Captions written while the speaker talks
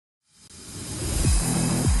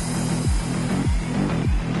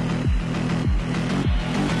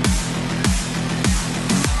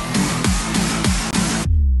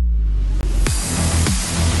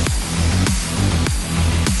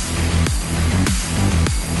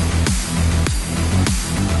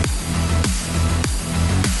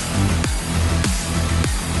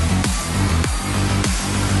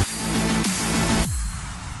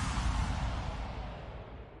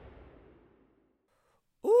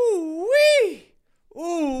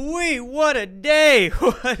What a day.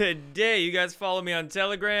 What a day. You guys follow me on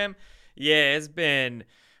Telegram? Yeah, it's been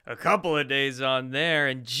a couple of days on there.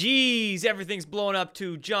 And geez, everything's blowing up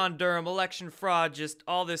to John Durham, election fraud, just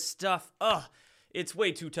all this stuff. Ugh, it's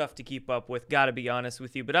way too tough to keep up with, gotta be honest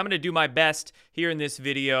with you. But I'm going to do my best here in this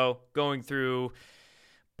video, going through a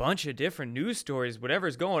bunch of different news stories,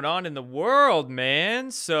 whatever's going on in the world,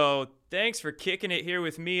 man. So thanks for kicking it here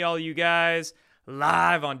with me, all you guys.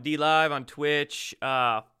 Live on D-Live on Twitch,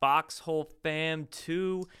 Foxhole Fam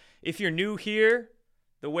 2. If you're new here,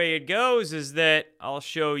 the way it goes is that I'll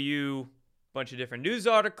show you a bunch of different news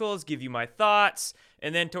articles, give you my thoughts,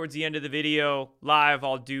 and then towards the end of the video, live,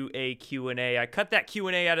 I'll do a Q&A. I cut that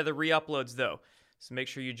Q&A out of the re-uploads, though, so make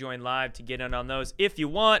sure you join live to get in on those if you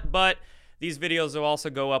want, but these videos will also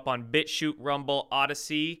go up on BitChute, Rumble,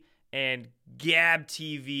 Odyssey, and Gab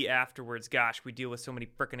TV afterwards. Gosh, we deal with so many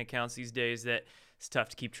frickin' accounts these days that it's tough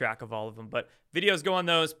to keep track of all of them. But videos go on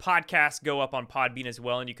those. Podcasts go up on Podbean as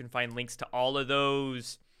well, and you can find links to all of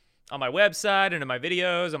those on my website and in my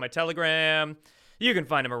videos, on my Telegram. You can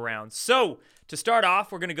find them around. So, to start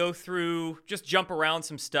off, we're going to go through, just jump around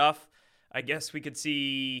some stuff. I guess we could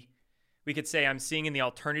say I'm seeing in the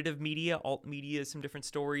alternative media, alt media, some different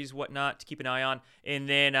stories, whatnot, to keep an eye on. And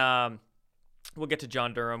then we'll get to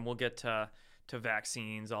John Durham. We'll get to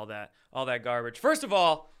vaccines, all that garbage. First of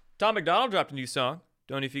all, Tom MacDonald dropped a new song.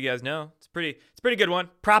 Don't know if you guys know. It's a pretty good one.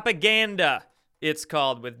 Propaganda, it's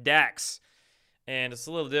called, with Dax. And it's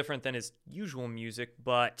a little different than his usual music,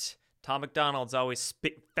 but Tom MacDonald's always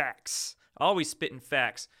spitting facts. Always spitting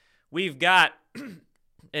facts. We've got,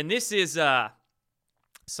 and this is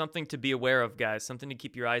something to be aware of, guys. Something to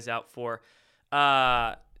keep your eyes out for.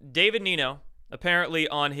 David Nino, apparently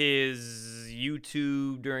on his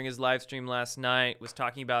YouTube during his live stream last night, was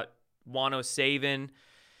talking about Wano Savin,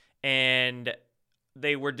 and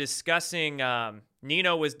they were discussing,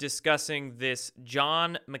 Nino was discussing this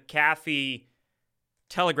John McAfee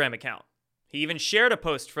Telegram account. He even shared a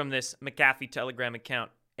post from this McAfee Telegram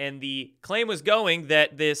account, and the claim was going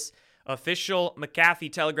that this official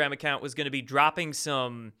McAfee Telegram account was going to be dropping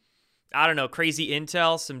some, I don't know, crazy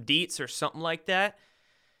intel, some deets or something like that.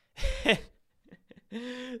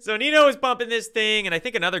 So Nino was pumping this thing, and I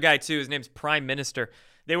think another guy too, his name's Prime Minister.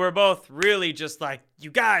 They were both really just like,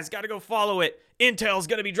 you guys got to go follow it. Intel's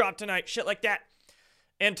going to be dropped tonight, shit like that.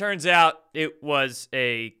 And turns out it was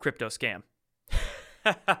a crypto scam.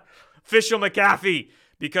 Official McAfee,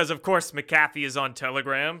 because of course McAfee is on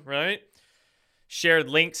Telegram, right? Shared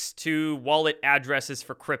links to wallet addresses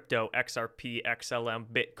for crypto, XRP, XLM,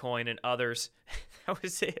 Bitcoin, and others. That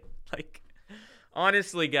was it. Like,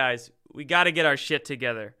 honestly, guys, we got to get our shit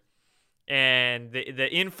together. And the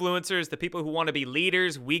influencers, the people who want to be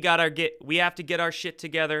leaders, we have to get our shit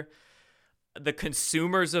together. The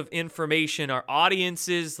consumers of information, our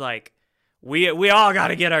audiences, like, we all got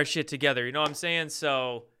to get our shit together. You know what I'm saying?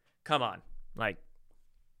 So, come on. Like,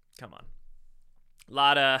 come on. A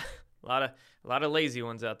lot of lazy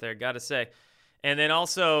ones out there, gotta say. And then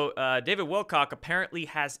also, David Wilcock apparently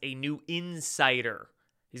has a new insider.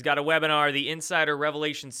 He's got a webinar, the Insider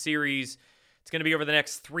Revelation Series. It's going to be over the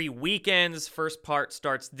next 3 weekends. First part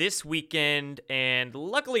starts this weekend, and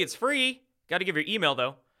luckily it's free. Got to give your email,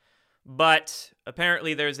 though. But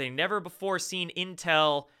apparently there's a never-before-seen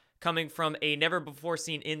intel coming from a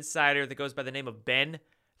never-before-seen insider that goes by the name of Ben.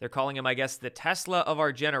 They're calling him, I guess, the Tesla of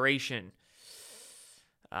our generation.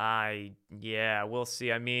 Yeah, we'll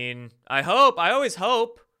see. I mean, I always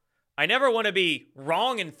hope. I never want to be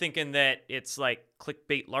wrong in thinking that it's like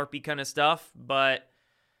clickbait LARPy kind of stuff, but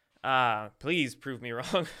please prove me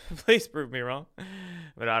wrong. Please prove me wrong.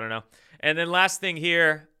 But I don't know. And then last thing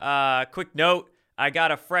here, quick note, I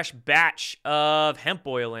got a fresh batch of hemp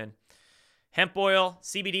oil in. Hemp oil,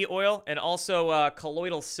 CBD oil, and also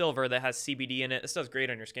colloidal silver that has CBD in it. This stuff's great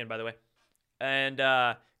on your skin, by the way.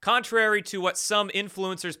 And contrary to what some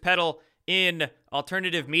influencers peddle in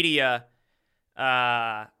alternative media,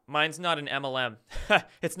 mine's not an MLM.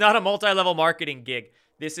 It's not a multi-level marketing gig.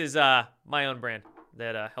 This is my own brand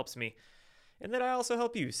that helps me. And then I also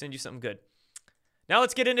help you, send you something good. Now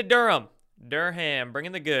let's get into Durham. Durham,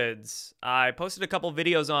 bringing the goods. I posted a couple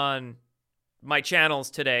videos on my channels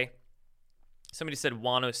today. Somebody said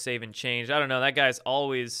Wano Save and Change. I don't know. That guy's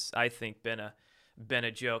always, I think, been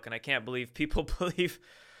a joke, and I can't believe people believe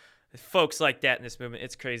folks like that in this movement.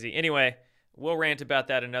 It's crazy. Anyway, we'll rant about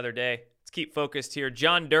that another day. Let's keep focused here.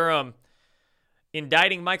 John Durham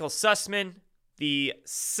indicting Michael Sussman. The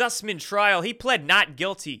Sussman trial. He pled not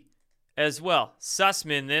guilty as well.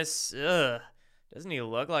 Sussman, doesn't he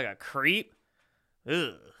look like a creep?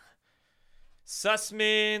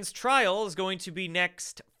 Sussman's trial is going to be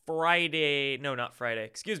next Friday. No, not Friday.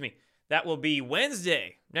 Excuse me. That will be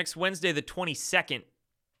Wednesday, next Wednesday, the 22nd.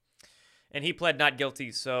 And he pled not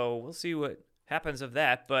guilty, so we'll see what happens of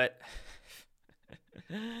that. But,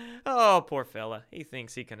 oh, poor fella. He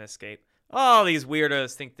thinks he can escape. All these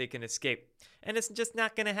weirdos think they can escape. And it's just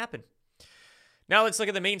not going to happen. Now let's look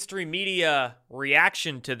at the mainstream media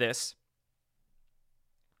reaction to this.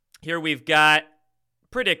 Here we've got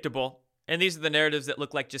predictable. And these are the narratives that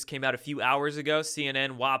look like just came out a few hours ago.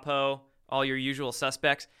 CNN, WAPO, all your usual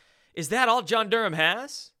suspects. Is that all John Durham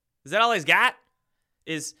has? Is that all he's got?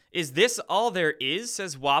 Is this all there is,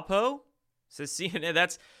 says WAPO? Says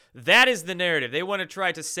CNN. That is the narrative. They want to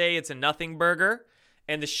try to say it's a nothing burger.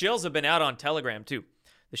 And the shills have been out on Telegram, too.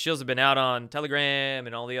 The shills have been out on Telegram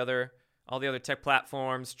and all the other tech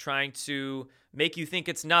platforms trying to make you think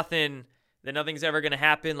it's nothing, that nothing's ever going to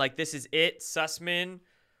happen. Like, this is it, Sussman.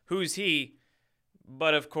 Who's he?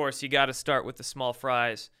 But, of course, you got to start with the small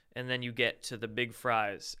fries, and then you get to the big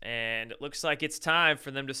fries. And it looks like it's time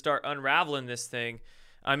for them to start unraveling this thing.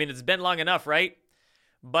 I mean, it's been long enough, right?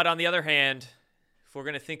 But on the other hand, if we're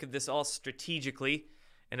going to think of this all strategically,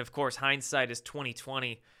 and, of course, hindsight is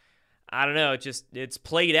 20/20, I don't know. It's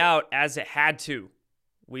played out as it had to.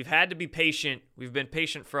 We've had to be patient. We've been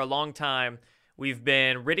patient for a long time. We've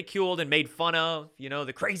been ridiculed and made fun of,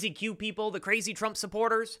 the crazy Q people, the crazy Trump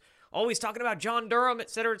supporters, always talking about John Durham, et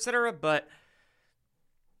cetera, but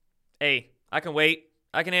hey, I can wait.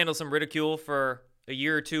 I can handle some ridicule for a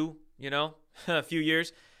year or two, a few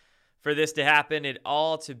years for this to happen. It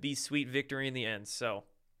all to be sweet victory in the end. So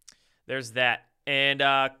there's that. And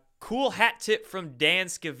cool hat tip from Dan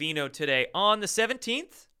Scavino today on the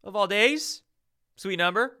 17th of all days. Sweet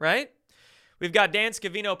number, right? We've got Dan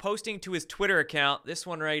Scavino posting to his Twitter account, this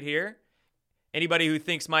one right here. Anybody who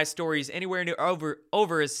thinks my story is anywhere near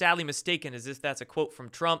over is sadly mistaken, as if that's a quote from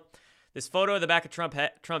Trump. This photo of the back of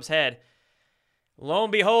Trump's head. Lo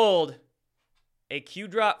and behold, a Q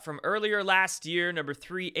drop from earlier last year, number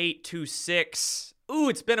 3826. Ooh,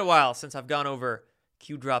 it's been a while since I've gone over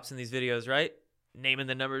Q drops in these videos, right? Naming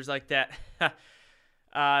the numbers like that.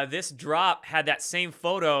 This drop had that same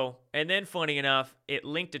photo, and then, funny enough, it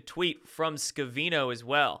linked a tweet from Scavino as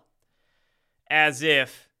well. As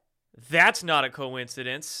if that's not a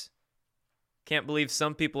coincidence. Can't believe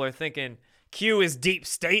some people are thinking Q is deep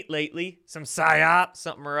state lately. Some psyop,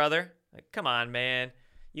 something or other. Like, come on, man.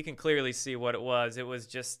 You can clearly see what it was. It was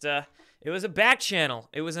just, it was a back channel.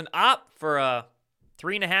 It was an op for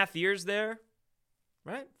 3.5 years there.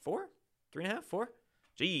 Right? 4? 3.5? 4?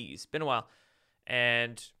 Jeez, been a while.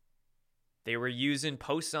 And they were using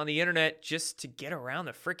posts on the internet just to get around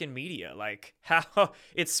the freaking media. Like, how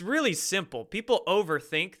it's really simple. People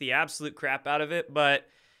overthink the absolute crap out of it, but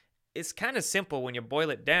it's kind of simple when you boil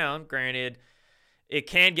it down. Granted, it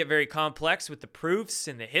can get very complex with the proofs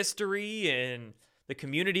and the history and the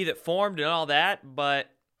community that formed and all that. But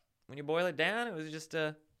when you boil it down, it was just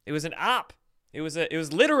it was an op. It was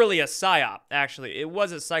literally a psyop, actually. It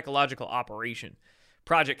was a psychological operation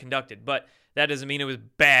project conducted, but that doesn't mean it was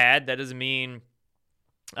bad. That doesn't mean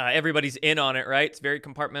everybody's in on it, right? It's very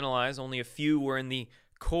compartmentalized. Only a few were in the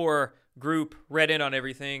core group, read in on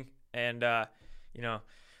everything. And,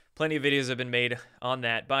 plenty of videos have been made on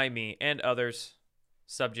that by me and others.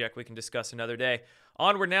 Subject we can discuss another day.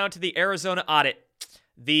 Onward now to the Arizona audit.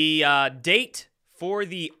 The date for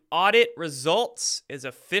the audit results has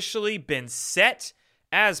officially been set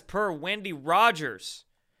as per Wendy Rogers.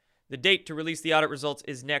 The date to release the audit results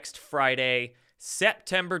is next Friday,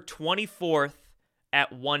 September 24th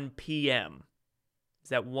at 1 p.m. Is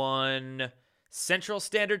that 1 Central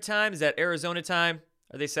Standard Time? Is that Arizona time?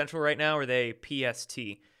 Are they Central right now or are they PST?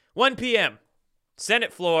 1 p.m.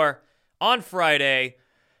 Senate floor on Friday.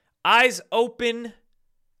 Eyes open.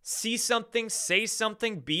 See something, say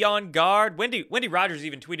something, be on guard. Wendy Rogers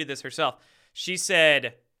even tweeted this herself. She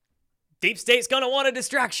said, Deep State's going to want a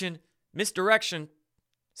distraction, misdirection.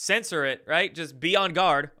 Censor it, right? Just be on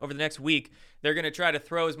guard over the next week. They're going to try to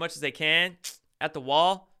throw as much as they can at the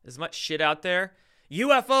wall, as much shit out there.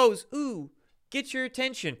 UFOs, ooh, get your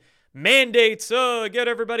attention. Mandates, get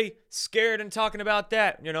everybody scared and talking about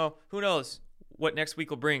that. Who knows what next week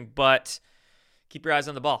will bring, but keep your eyes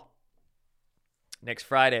on the ball. Next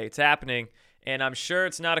Friday, it's happening, and I'm sure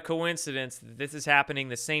it's not a coincidence that this is happening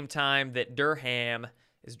the same time that DURHAM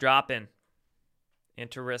is dropping.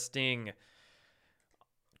 Interesting.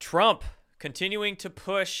 Trump continuing to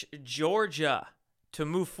push Georgia to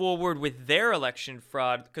move forward with their election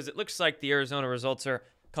fraud because it looks like the Arizona results are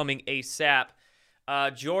coming ASAP.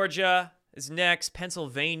 Georgia is next.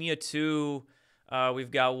 Pennsylvania, too.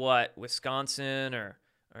 We've got Wisconsin or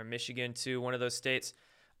Michigan, too, one of those states.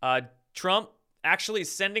 Trump actually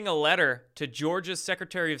sending a letter to Georgia's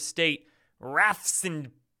Secretary of State, Raffensperger,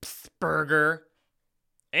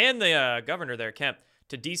 and the governor there, Kemp,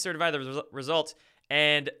 to decertify the results.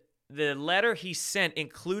 And the letter he sent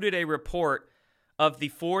included a report of the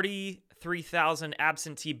 43,000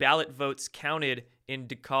 absentee ballot votes counted in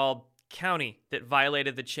DeKalb County that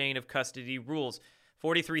violated the chain of custody rules.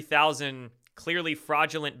 43,000 clearly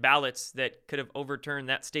fraudulent ballots that could have overturned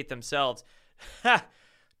that state themselves. Ha!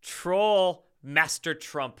 Troll Master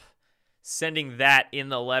Trump sending that in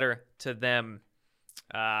the letter to them.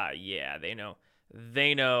 Yeah, they know.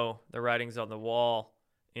 They know the writing's on the wall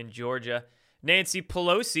in Georgia. Nancy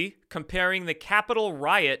Pelosi comparing the Capitol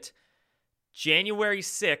riot January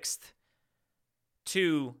 6th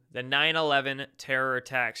to the 9/11 terror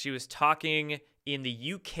attacks. She was talking in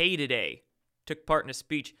the UK today, took part in a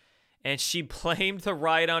speech, and she blamed the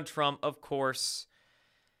riot on Trump, of course.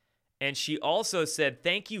 And she also said,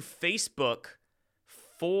 thank you, Facebook,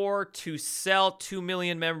 to sell 2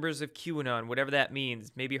 million members of QAnon, whatever that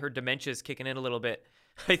means. Maybe her dementia is kicking in a little bit.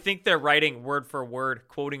 I think they're writing word for word,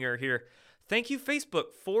 quoting her here. Thank you,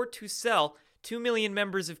 Facebook, to sell 2 million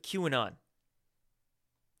members of QAnon.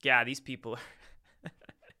 Yeah, these people,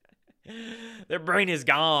 their brain is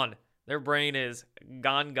gone. Their brain is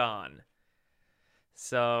gone.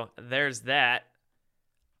 So there's that.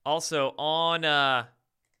 Also on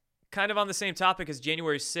kind of on the same topic as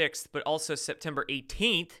January 6th, but also September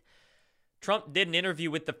 18th, Trump did an interview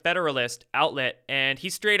with the Federalist outlet, and he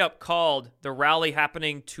straight up called the rally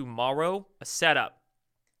happening tomorrow a setup.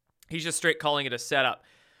 He's just straight calling it a setup.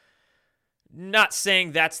 Not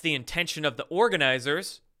saying that's the intention of the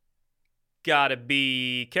organizers. Gotta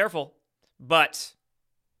be careful. But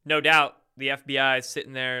no doubt the FBI is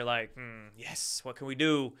sitting there like, yes, what can we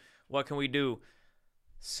do? What can we do?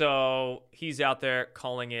 So he's out there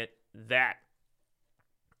calling it that.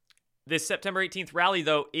 This September 18th rally,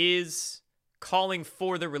 though, is calling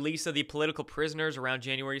for the release of the political prisoners around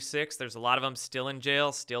January 6th. There's a lot of them still in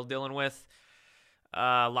jail, still dealing with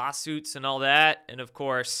lawsuits and all that. And, of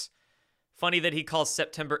course, funny that he calls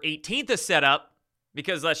September 18th a setup,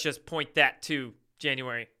 because let's just point that to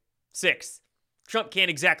January 6th. Trump can't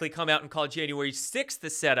exactly come out and call January 6th a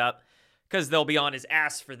setup, because they'll be on his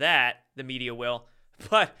ass for that, the media will.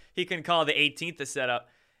 But he can call the 18th a setup.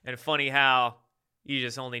 And funny how you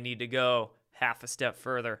just only need to go half a step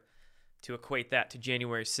further to equate that to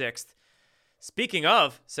January 6th. Speaking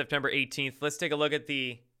of September 18th, let's take a look at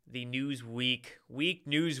the Newsweek's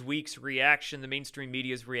reaction, the mainstream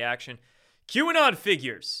media's reaction. QAnon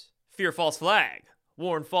figures fear false flag,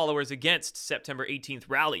 warn followers against September 18th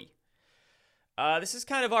rally. This is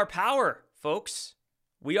kind of our power, folks.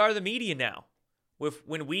 We are the media now.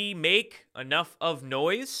 When we make enough of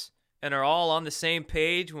noise and are all on the same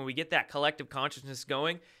page, when we get that collective consciousness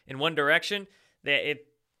going in one direction,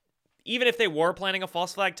 even if they were planning a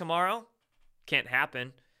false flag tomorrow, can't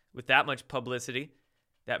happen with that much publicity,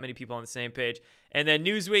 that many people on the same page. And then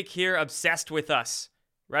Newsweek here, obsessed with us,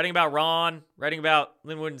 writing about Ron, writing about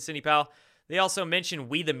Linwood and Sidney Powell. They also mention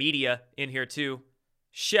We the Media in here too.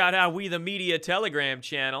 Shout out We the Media Telegram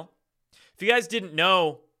channel. If you guys didn't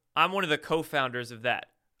know, I'm one of the co-founders of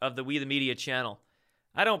the We the Media channel.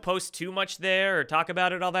 I don't post too much there or talk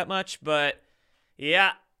about it all that much, but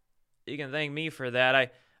yeah, you can thank me for that.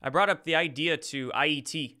 I brought up the idea to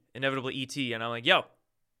IET, Inevitable ET, and I'm like, yo,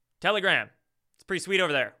 Telegram, it's pretty sweet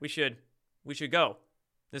over there. We should go.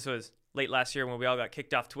 This was late last year when we all got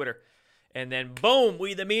kicked off Twitter. And then boom,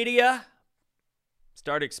 We the Media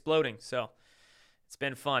started exploding. So it's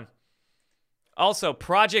been fun. Also,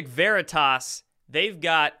 Project Veritas, they've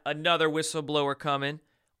got another whistleblower coming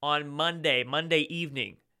on Monday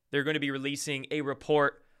evening. They're going to be releasing a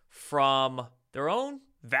report from their own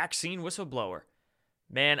vaccine whistleblower.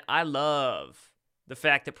 Man, I love the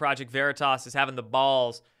fact that Project Veritas is having the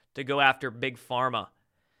balls to go after Big Pharma.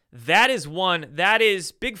 That is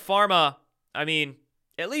Big Pharma, I mean,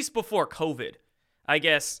 at least before COVID. I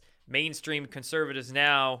guess mainstream conservatives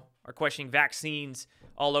now are questioning vaccines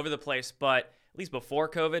all over the place, but at least before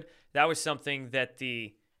COVID, that was something that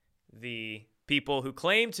the people who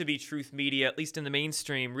claim to be truth media, at least in the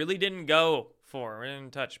mainstream, really didn't go for,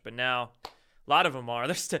 didn't touch. But now, a lot of them are.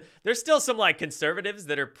 There's still some like conservatives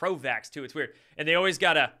that are pro-vax too. It's weird, and they always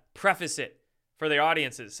gotta preface it for their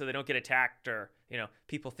audiences so they don't get attacked or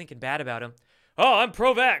people thinking bad about them. Oh, I'm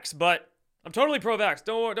pro-vax, but I'm totally pro-vax.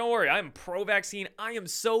 Don't worry, I'm pro-vaccine. I am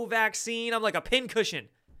so vaccine. I'm like a pincushion.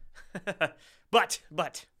 but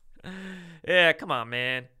yeah, come on,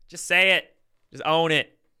 man. Just say it. Just own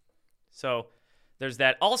it. So there's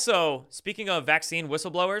that. Also, speaking of vaccine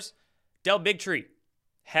whistleblowers, Del Bigtree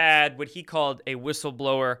had what he called a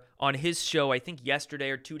whistleblower on his show, I think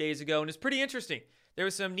yesterday or 2 days ago, and it's pretty interesting. There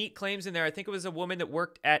was some neat claims in there. I think it was a woman that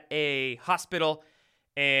worked at a hospital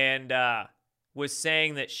and was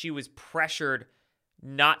saying that she was pressured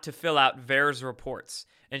not to fill out VAERS reports.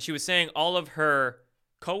 And she was saying all of her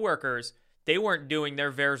coworkers, they weren't doing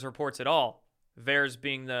their VAERS reports at all. VAERS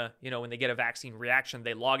being the, when they get a vaccine reaction,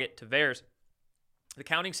 they log it to VAERS. The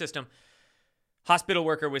counting system. Hospital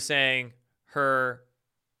worker was saying her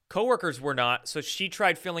coworkers were not, so she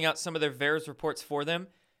tried filling out some of their VAERS reports for them,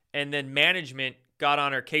 and then management got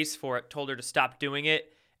on her case for it, told her to stop doing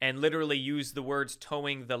it, and literally used the words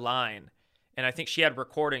towing the line. And I think she had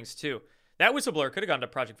recordings too. That whistleblower could have gone to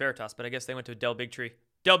Project Veritas, but I guess they went to Del Bigtree.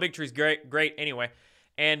 Del Bigtree's great anyway.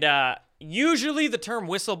 And usually the term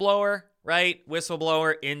whistleblower, right?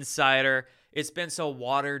 Whistleblower, insider, it's been so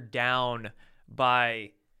watered down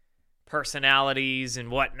by personalities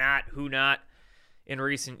and whatnot, who not, in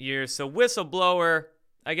recent years. So whistleblower,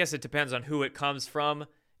 I guess it depends on who it comes from,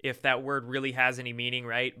 if that word really has any meaning,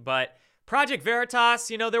 right? But Project Veritas,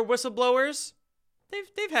 they're whistleblowers.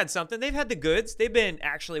 They've had something. They've had the goods. They've been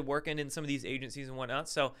actually working in some of these agencies and whatnot.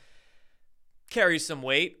 So carries some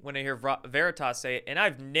weight when I hear Veritas say it. And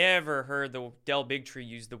I've never heard the Del Bigtree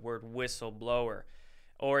use the word whistleblower.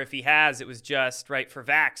 Or if he has, it was just, right, for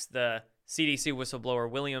Vax, the CDC whistleblower,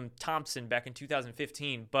 William Thompson, back in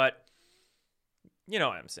 2015. But you know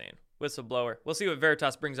what I'm saying. Whistleblower. We'll see what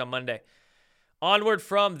Veritas brings on Monday. Onward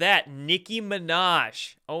from that, Nicki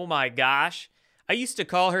Minaj. Oh my gosh. I used to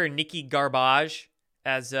call her Nicki Garbage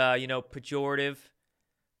as, pejorative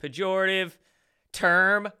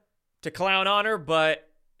term to clown on her, but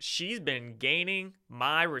she's been gaining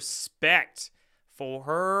my respect for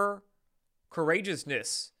her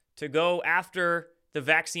courageousness to go after the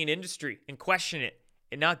vaccine industry and question it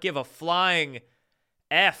and not give a flying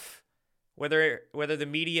F whether the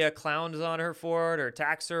media clowns on her for it or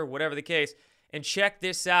attacks her, whatever the case. And check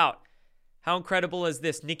this out. How incredible is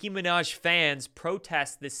this? Nicki Minaj fans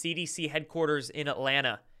protest the CDC headquarters in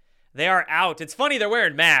Atlanta. They are out. It's funny, they're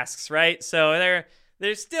wearing masks, right? So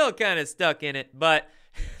they're still kind of stuck in it, but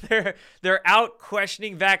they're out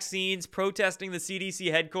questioning vaccines, protesting the CDC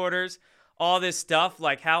headquarters, all this stuff.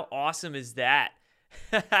 Like, how awesome is that?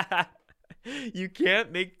 You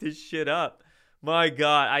can't make this shit up. My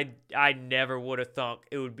God, I never would have thought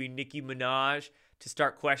it would be Nicki Minaj to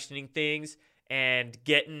start questioning things and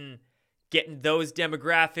getting those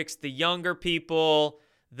demographics, the younger people,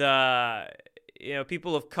 the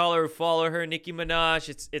people of color who follow her, Nicki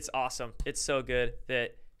Minaj. It's awesome. It's so good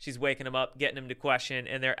that she's waking them up, getting them to question,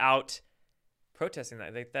 and they're out protesting that.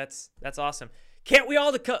 I think that's awesome. Can't we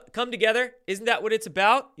all come together? Isn't that what it's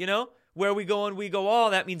about? Where we go and we go all.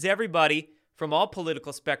 That means everybody from all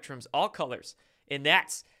political spectrums, all colors. And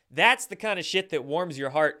that's the kind of shit that warms your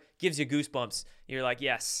heart, gives you goosebumps. You're like,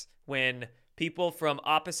 yes, when people from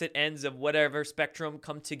opposite ends of whatever spectrum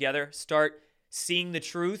come together, start seeing the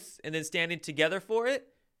truth and then standing together for it.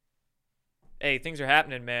 Hey, things are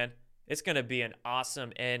happening, man. It's going to be an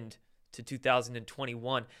awesome end to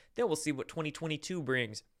 2021. Then we'll see what 2022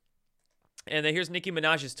 brings. And then here's Nicki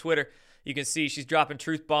Minaj's Twitter. You can see she's dropping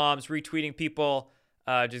truth bombs, retweeting people,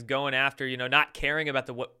 just going after, not caring about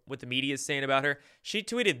what the media is saying about her. She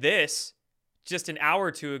tweeted this just an hour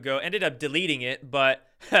or two ago, ended up deleting it, but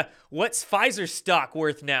what's Pfizer stock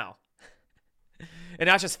worth now? And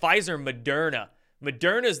not just Pfizer, Moderna.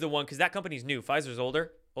 Moderna's the one, because that company's new. Pfizer's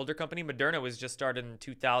older company. Moderna was just started in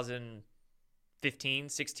 2015,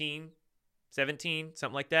 16, 17,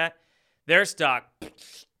 something like that. Their stock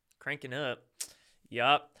cranking up.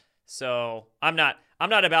 Yup. So I'm not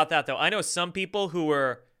about that though. I know some people who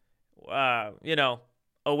were,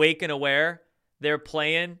 awake and aware. They're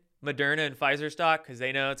playing Moderna and Pfizer stock because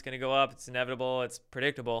they know it's going to go up. It's inevitable. It's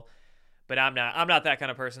predictable. But I'm not that kind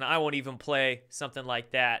of person. I won't even play something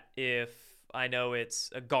like that if I know it's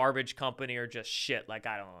a garbage company or just shit. Like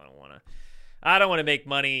I don't want to make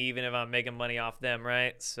money even if I'm making money off them,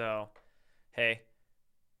 right? So, hey.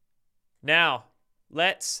 Now,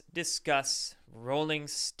 let's discuss Rolling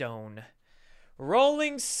Stone.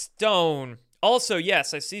 Rolling Stone. Also,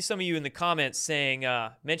 yes, I see some of you in the comments saying,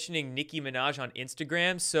 mentioning Nicki Minaj on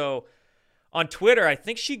Instagram. So on Twitter, I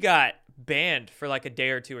think she got banned for like a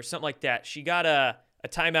day or two or something like that. She got a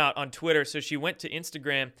timeout on Twitter. So she went to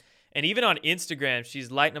Instagram, and even on Instagram,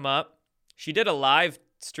 she's lighting them up. She did a live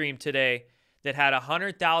stream today that had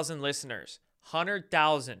 100,000 listeners.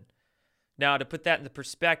 100,000. Now, to put that into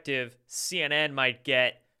perspective, CNN might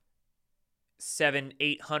get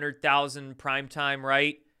 700,000-800,000 primetime,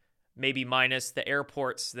 right? Maybe minus the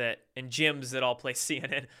airports and gyms that all play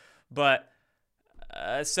CNN. But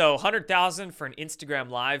So 100,000 for an Instagram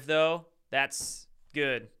live, though, that's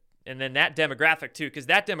good. And then that demographic, too, because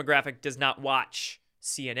that demographic does not watch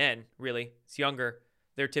CNN, really. It's younger.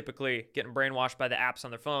 They're typically getting brainwashed by the apps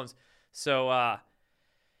on their phones. So,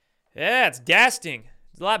 yeah, it's dasting.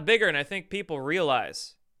 It's a lot bigger, and I think people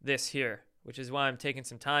realize this here, which is why I'm taking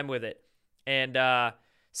some time with it. And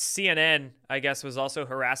CNN, I guess, was also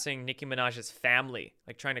harassing Nicki Minaj's family,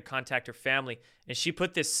 like trying to contact her family. And she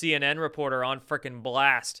put this CNN reporter on frickin'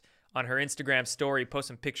 blast on her Instagram story,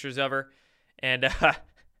 posting pictures of her. And I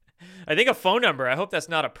think a phone number. I hope that's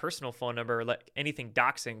not a personal phone number, like anything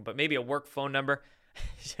doxing, but maybe a work phone number.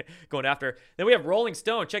 Going after her. Then we have Rolling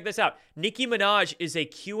Stone. Check this out. Nicki Minaj is a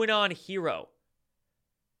QAnon hero.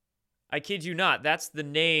 I kid you not. That's the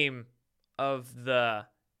name of the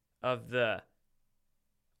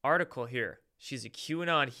article here. She's a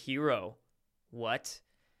QAnon hero. What?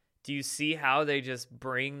 Do you see how they just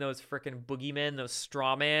bring those frickin' boogeymen, those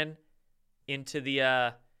straw man, into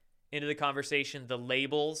the conversation? The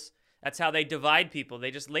labels. That's how they divide people.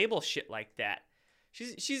 They just label shit like that.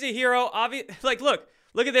 She's a hero. Like, look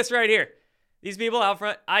at this right here. These people out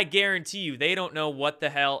front, I guarantee you, they don't know what the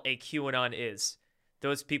hell a QAnon is.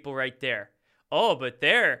 Those people right there. Oh, but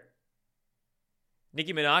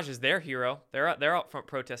Nicki Minaj is their hero. They're out front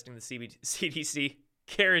protesting the CDC.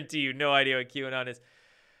 Guarantee you, no idea what QAnon is.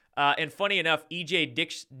 And funny enough, E.J.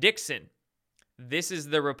 Dixon, this is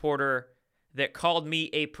the reporter that called me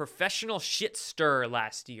a professional shit stirrer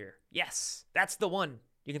last year. Yes, that's the one.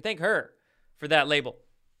 You can thank her for that label.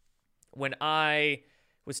 When I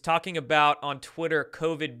was talking about on Twitter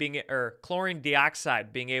chlorine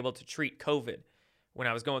dioxide being able to treat COVID, when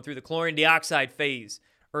I was going through the chlorine dioxide phase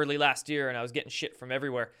early last year and I was getting shit from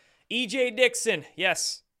everywhere. E.J. Dixon,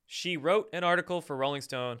 yes, she wrote an article for Rolling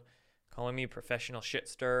Stone calling me professional shit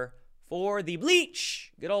stirrer for the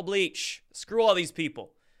bleach. Good old bleach. Screw all these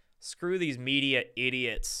people. Screw these media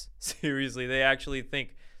idiots. Seriously, they actually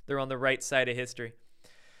think they're on the right side of history.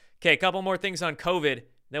 Okay, a couple more things on COVID,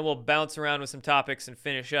 then we'll bounce around with some topics and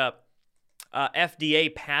finish up.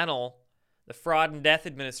 FDA panel, the Fraud and Death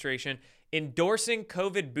Administration, endorsing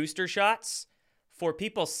COVID booster shots for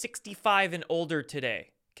people 65 and older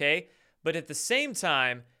today, okay? But at the same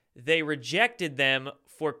time, they rejected them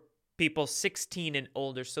for people 16 and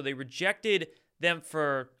older. So they rejected them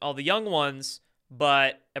for all the young ones,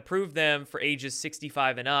 but approved them for ages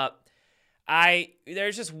 65 and up.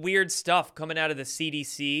 There's just weird stuff coming out of the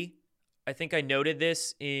CDC. I think I noted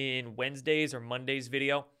this in Wednesday's or Monday's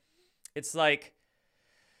video. It's like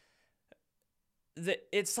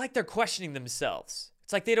they're questioning themselves.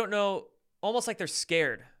 It's like they don't know, almost like they're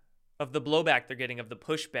scared of the blowback they're getting, of the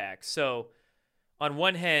pushback. So on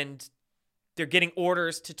one hand, they're getting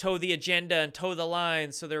orders to toe the agenda and toe the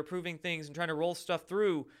line, so they're approving things and trying to roll stuff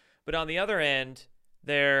through. But on the other end,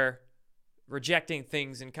 they're rejecting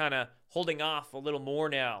things and kind of holding off a little more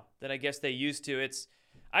now than I guess they used to.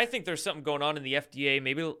 I think there's something going on in the FDA,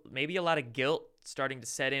 maybe a lot of guilt starting to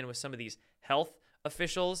set in with some of these health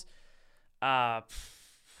officials.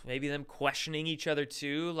 Maybe them questioning each other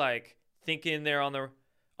too, like thinking they're on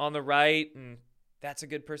the right and that's a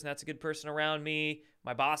good person around me.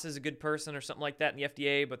 My boss is a good person or something like that in the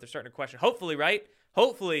FDA, but they're starting to question. Hopefully, right?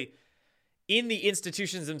 Hopefully, in the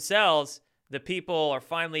institutions themselves, the people are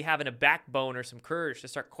finally having a backbone or some courage to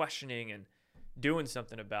start questioning and doing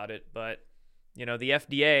something about it. But, the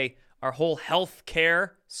FDA, our whole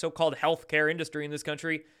so-called healthcare industry in this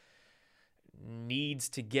country, needs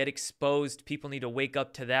to get exposed. People need to wake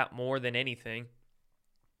up to that more than anything.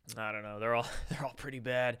 I don't know. They're all pretty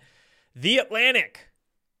bad. The Atlantic.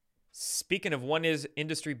 Speaking of one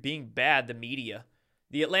industry being bad, the media.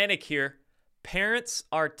 The Atlantic here. Parents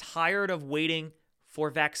are tired of waiting for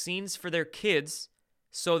vaccines for their kids,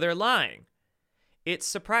 so they're lying. It's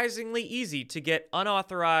surprisingly easy to get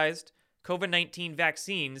unauthorized COVID-19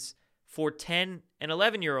 vaccines for 10 and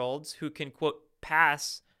 11-year-olds who can, quote,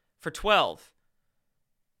 pass for 12.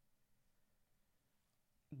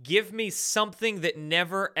 Give me something that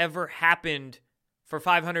never, ever happened for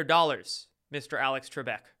 $500, Mr. Alex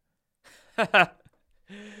Trebek.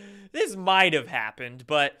 This might have happened,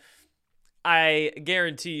 but I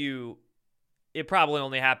guarantee you it probably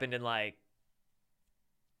only happened in like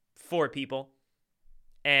 4 people.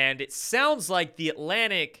 And it sounds like the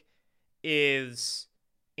Atlantic is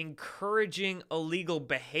encouraging illegal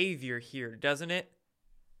behavior here, doesn't it?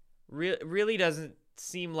 Really doesn't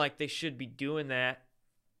seem like they should be doing that.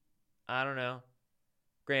 I don't know.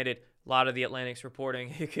 Granted, a lot of the Atlantic's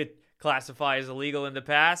reporting you could classify as illegal in the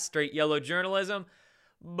past, straight yellow journalism.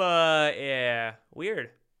 But yeah,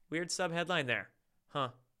 weird subheadline there. Huh.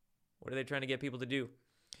 What are they trying to get people to do?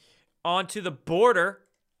 onto the border.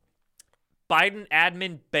 Biden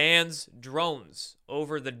admin bans drones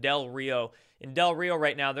over the Del Rio. In Del Rio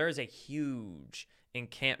right now, there is a huge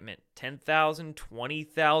encampment. 10,000,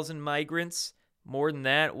 20,000 migrants. More than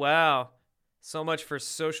that. Wow. So much for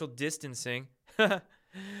social distancing.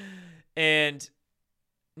 And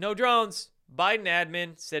no drones. Biden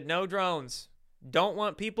admin said no drones. Don't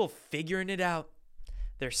want people figuring it out.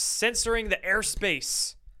 They're censoring the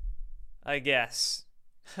airspace, I guess.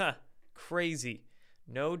 Crazy.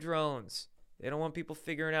 No drones. They don't want people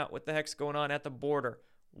figuring out what the heck's going on at the border.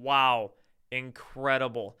 Wow.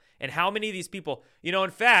 Incredible. And how many of these people,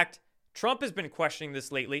 in fact, Trump has been questioning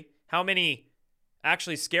this lately. How many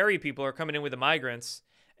actually scary people are coming in with the migrants?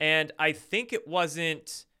 And I think it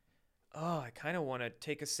wasn't, I kind of want to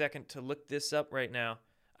take a second to look this up right now.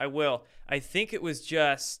 I will. I think it was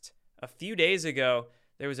just a few days ago,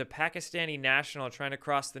 there was a Pakistani national trying to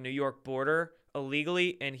cross the New York border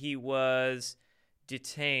illegally, and he was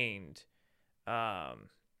detained.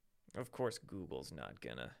 Of course, Google's not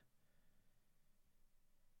gonna.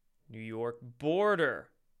 New York border.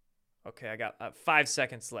 Okay, I got 5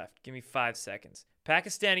 seconds left. Give me 5 seconds.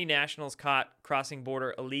 Pakistani nationals caught crossing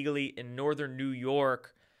border illegally in northern New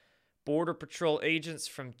York. Border Patrol agents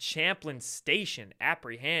from Champlin Station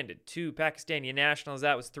apprehended 2 Pakistani nationals.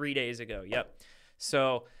 That was 3 days ago. Yep.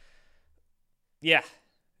 So, yeah.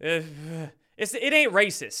 It ain't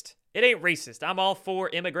racist. It ain't racist. I'm all for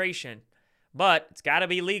immigration. But it's got to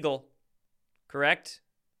be legal. Correct?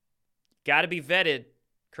 Got to be vetted.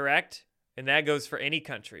 Correct? And that goes for any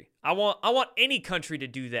country. I want any country to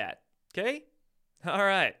do that. Okay? All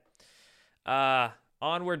right.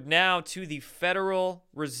 Onward now to the Federal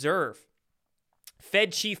Reserve.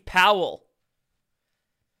 Fed Chief Powell.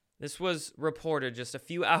 This was reported just a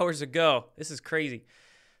few hours ago. This is crazy.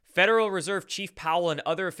 Federal Reserve Chief Powell and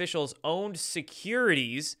other officials owned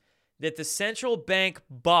securities that the central bank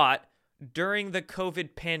bought during the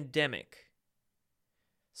COVID pandemic.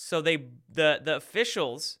 So the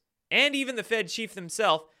officials and even the Fed chief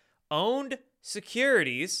themselves owned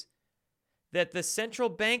securities that the central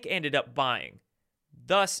bank ended up buying,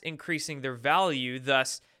 thus increasing their value.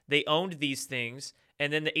 Thus, they owned these things,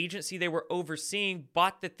 and then the agency they were overseeing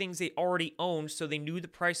bought the things they already owned, so they knew the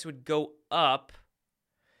price would go up.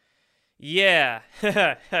 Yeah,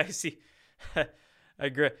 I see. I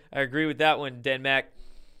agree with that one, Denmac.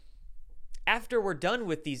 After we're done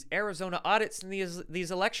with these Arizona audits and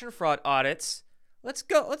these election fraud audits, let's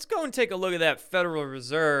go and take a look at that Federal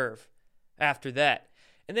Reserve after that.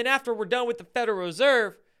 And then after we're done with the Federal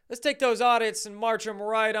Reserve, let's take those audits and march them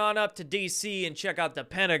right on up to D.C. and check out the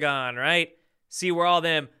Pentagon, right? See where all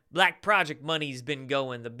them black project money's been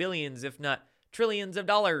going, the billions, if not trillions of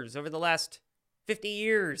dollars over the last 50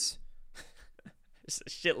 years. There's a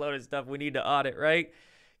shitload of stuff we need to audit, right?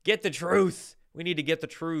 Get the truth. We need to get the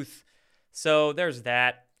truth. So there's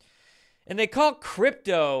that. And they call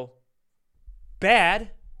crypto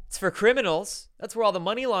bad. It's for criminals. That's where all the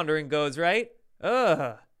money laundering goes, right?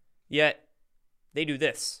 Yet they do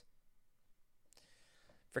this.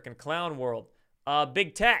 Freaking clown world.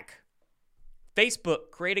 Big tech.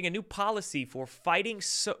 Facebook creating a new policy for fighting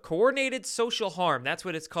coordinated social harm. That's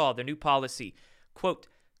what it's called, their new policy. Quote,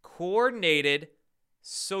 coordinated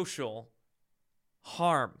social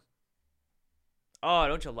harm. Oh,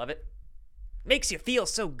 don't you love it? Makes you feel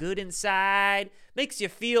so good inside. Makes you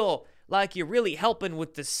feel like you're really helping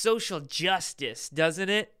with the social justice, doesn't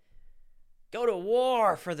it? Go to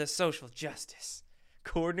war for the social justice.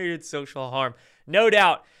 Coordinated social harm. No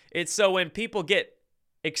doubt. It's so when people get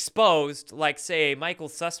exposed, like, say, Michael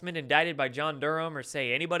Sussman indicted by John Durham, or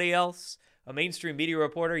say anybody else, a mainstream media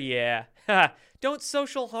reporter, yeah. Don't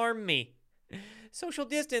social harm me. Social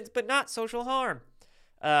distance, but not social harm.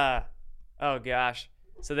 Oh, gosh.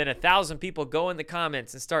 So then 1,000 people go in the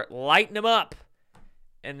comments and start lighting them up.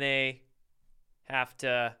 And they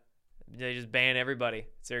just ban everybody.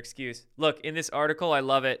 It's their excuse. Look, in this article, I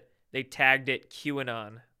love it. They tagged it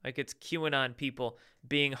QAnon. Like it's QAnon people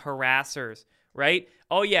being harassers, right?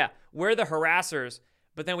 Oh, yeah, we're the harassers.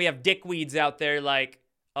 But then we have dickweeds out there like,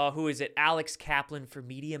 who is it? Alex Kaplan for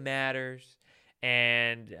Media Matters.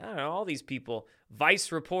 And I don't know, all these people.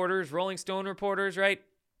 Vice reporters, Rolling Stone reporters, right?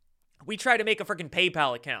 We try to make a freaking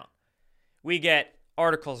PayPal account. We get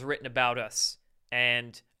articles written about us.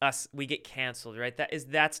 And we get canceled, right?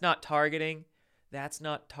 That's not targeting. That's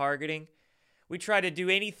not targeting. We try to do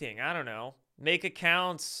anything. I don't know. Make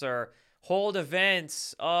accounts or hold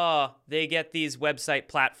events. They get these website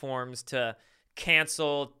platforms to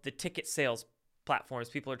cancel the ticket sales platforms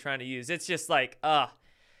people are trying to use. It's just like,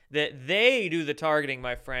 that they do the targeting,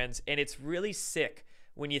 my friends. And it's really sick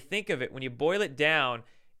when you think of it. When you boil it down,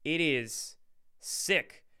 It is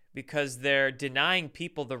sick because they're denying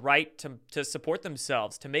people the right to support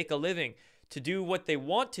themselves, to make a living, to do what they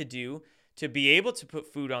want to do, to be able to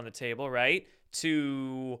put food on the table, right?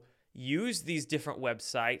 To use these different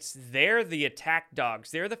websites. They're the attack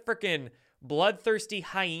dogs. They're the freaking bloodthirsty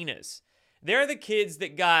hyenas. They're the kids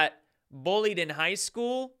that got bullied in high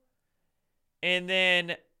school, and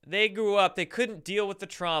then they grew up. They couldn't deal with the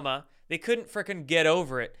trauma. They couldn't freaking get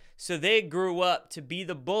over it. So they grew up to be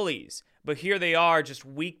the bullies. But here they are, just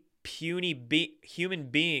weak, puny human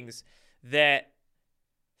beings that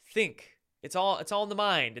think. It's all in the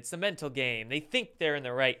mind. It's the mental game. They think they're in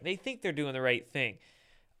the right. They think they're doing the right thing.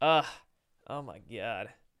 Oh my God.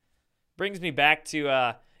 Brings me back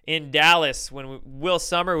to in Dallas when Will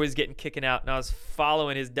Summer was getting kicking out, and I was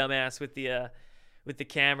following his dumbass with the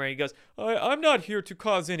camera. He goes, "I'm not here to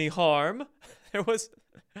cause any harm." There was,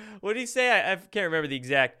 what did he say? I can't remember the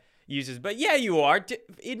exact uses, but yeah, you are.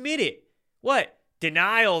 Admit it. What?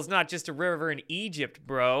 Denial's not just a river in Egypt,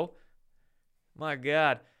 bro. My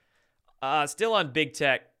God. Still on big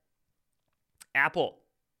tech, Apple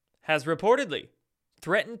has reportedly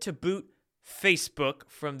threatened to boot Facebook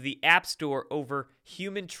from the App Store over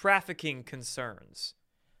human trafficking concerns.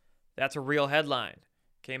 That's a real headline.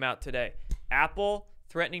 Came out today. Apple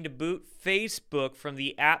threatening to boot Facebook from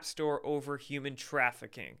the App Store over human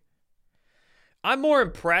trafficking. I'm more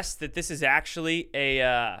impressed that this is actually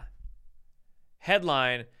a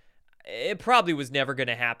headline. It probably was never going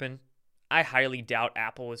to happen. I highly doubt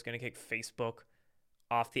Apple was going to kick Facebook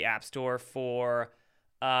off the App Store for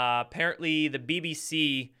apparently the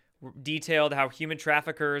BBC detailed how human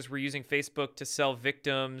traffickers were using Facebook to sell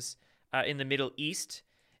victims in the Middle East.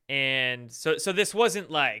 And so this wasn't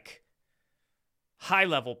like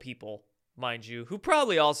high-level people, mind you, who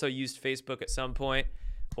probably also used Facebook at some point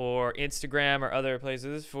or Instagram or other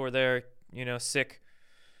places for their, sick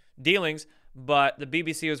dealings. But the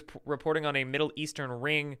BBC was reporting on a Middle Eastern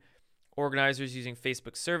ring organizers using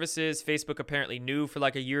Facebook services. Facebook apparently knew for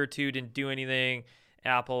like a year or two, didn't do anything.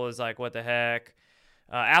 Apple is like, what the heck?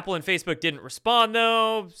 Apple and Facebook didn't respond,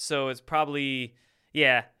 though, so it's probably,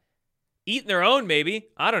 eating their own, maybe.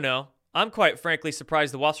 I don't know. I'm quite frankly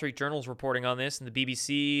surprised the Wall Street Journal's reporting on this and the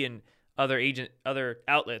BBC and other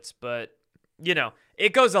outlets, but,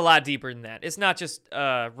 it goes a lot deeper than that. It's not just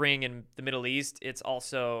Ring in the Middle East. It's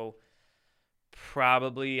also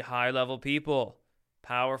probably high-level people,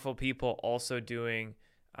 powerful people also doing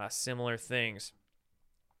similar things.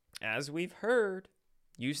 As we've heard,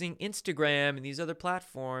 using Instagram and these other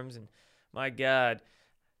platforms, and my God,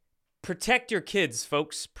 protect your kids,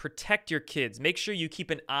 folks. Protect your kids. Make sure you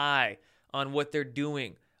keep an eye on what they're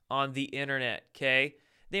doing on the internet, okay?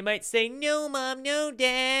 They might say, "No, Mom, no,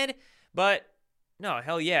 Dad," but no,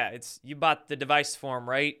 hell yeah, it's you bought the device for them,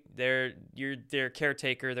 right? You're their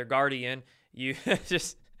caretaker, their guardian. You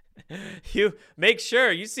just you make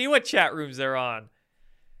sure you see what chat rooms they're on.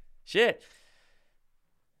 Shit.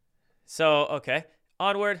 So, okay.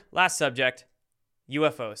 Onward, last subject,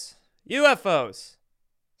 UFOs. UFOs.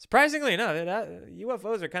 Surprisingly enough,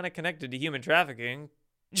 UFOs are kind of connected to human trafficking.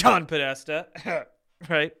 John Podesta,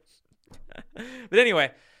 right? But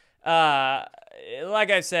anyway, like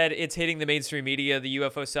I said, it's hitting the mainstream media, the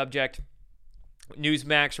UFO subject.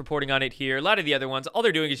 Newsmax reporting on it here. A lot of the other ones, all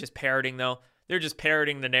they're doing is just parroting, though. They're just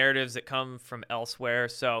parroting the narratives that come from elsewhere.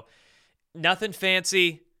 So, nothing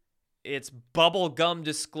fancy. It's bubblegum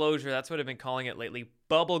disclosure. That's what I've been calling it lately.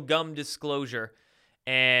 Bubblegum disclosure.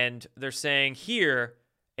 And they're saying here,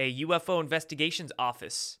 a UFO investigations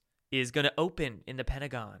office is going to open in the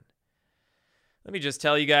Pentagon. Let me just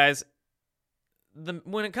tell you guys,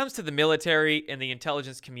 when it comes to the military and the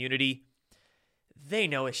intelligence community, they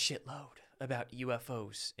know a shitload about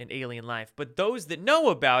UFOs and alien life. But those that know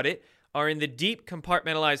about it are in the deep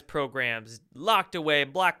compartmentalized programs, locked away,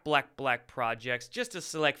 black projects. Just a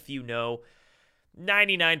select few know.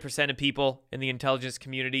 99% of people in the intelligence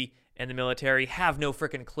community and the military have no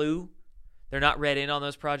freaking clue. They're not read in on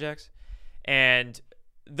those projects. And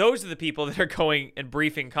those are the people that are going and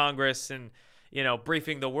briefing Congress and,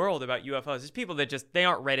 briefing the world about UFOs. It's people that they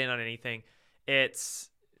aren't read in on anything.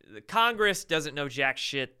 The Congress doesn't know jack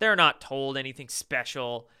shit. They're not told anything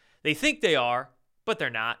special. They think they are, but they're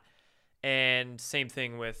not. And same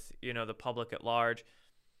thing with, the public at large.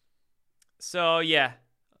 So, yeah,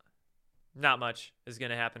 not much is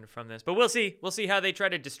going to happen from this. But we'll see. We'll see how they try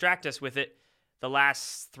to distract us with it the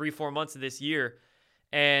last 3-4 months of this year.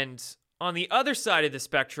 And on the other side of the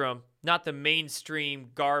spectrum, not the mainstream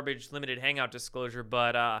garbage limited hangout disclosure,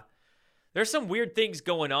 but there's some weird things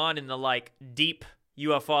going on in the, deep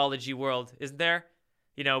ufology world, isn't there?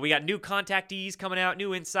 We got new contactees coming out,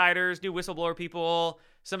 new insiders, new whistleblower people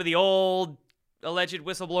some of the old alleged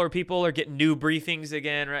whistleblower people are getting new briefings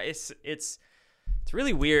again, right? It's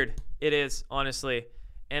really weird. It is, honestly.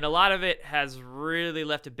 And a lot of it has really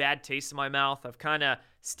left a bad taste in my mouth. I've kind of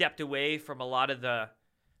stepped away from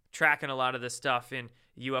tracking a lot of the stuff in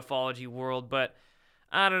ufology world, but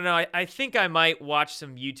I don't know. I think I might watch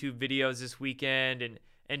some YouTube videos this weekend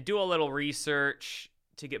and do a little research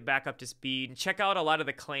to get back up to speed and check out a lot of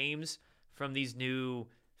the claims from these new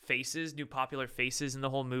popular faces in the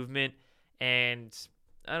whole movement. And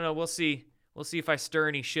I don't know. We'll see. We'll see if I stir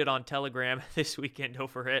any shit on Telegram this weekend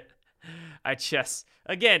over it.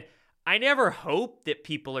 Again, I never hope that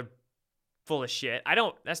people are full of shit.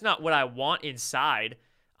 That's not what I want inside.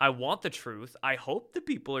 I want the truth. I hope that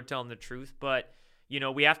people are telling the truth, but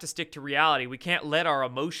we have to stick to reality. We can't let our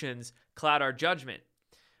emotions cloud our judgment.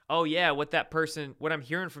 Oh yeah, what I'm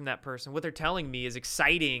hearing from that person, what they're telling me is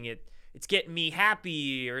exciting. It's getting me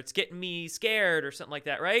happy, or it's getting me scared, or something like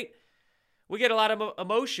that, right? We get a lot of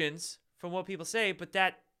emotions from what people say, but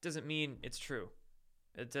that doesn't mean it's true.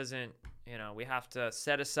 It doesn't, we have to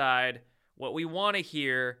set aside what we want to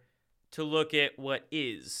hear to look at what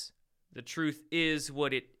is. The truth is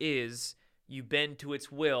what it is. You bend to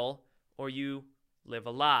its will, or you live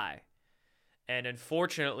a lie. And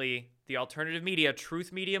unfortunately, the alternative media,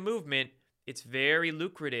 truth media movement, it's very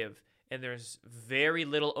lucrative, and there's very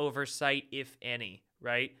little oversight, if any,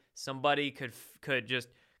 right? Somebody could just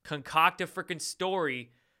concoct a freaking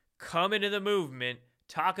story, come into the movement,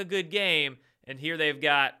 talk a good game, and here they've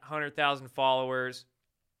got 100,000 followers,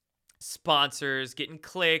 sponsors, getting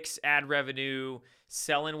clicks, ad revenue,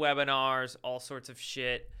 selling webinars, all sorts of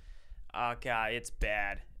shit. Oh, God, it's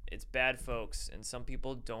bad. It's bad, folks, and some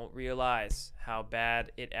people don't realize how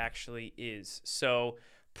bad it actually is. So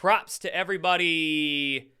props to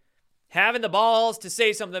everybody having the balls to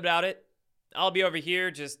say something about it. I'll be over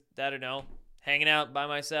here just, I don't know, hanging out by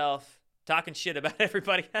myself, talking shit about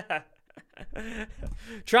everybody.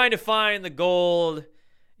 Trying to find the gold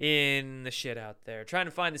in the shit out there. Trying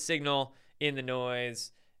to find the signal in the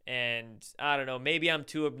noise. And I don't know, maybe I'm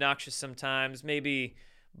too obnoxious sometimes, maybe,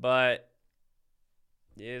 but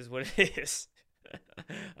it is what it is.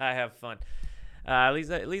 I have fun. At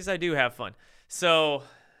least I do have fun. So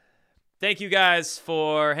thank you guys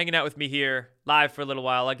for hanging out with me here live for a little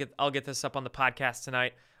while. I'll get this up on the podcast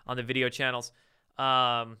tonight on the video channels.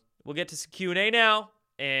 We'll get to some Q&A now,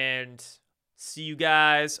 and see you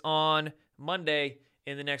guys on Monday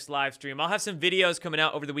in the next live stream. I'll have some videos coming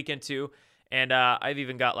out over the weekend too, and I've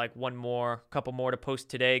even got like couple more to post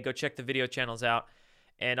today. Go check the video channels out,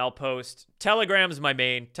 and I'll post. Telegram's my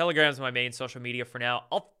main social media for now.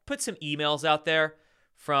 I'll put some emails out there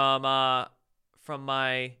from my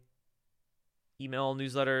email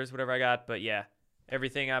newsletters, whatever I got. But yeah,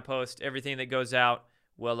 everything I post, everything that goes out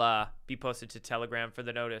will be posted to Telegram for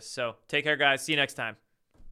the notice. So take care, guys. See you next time.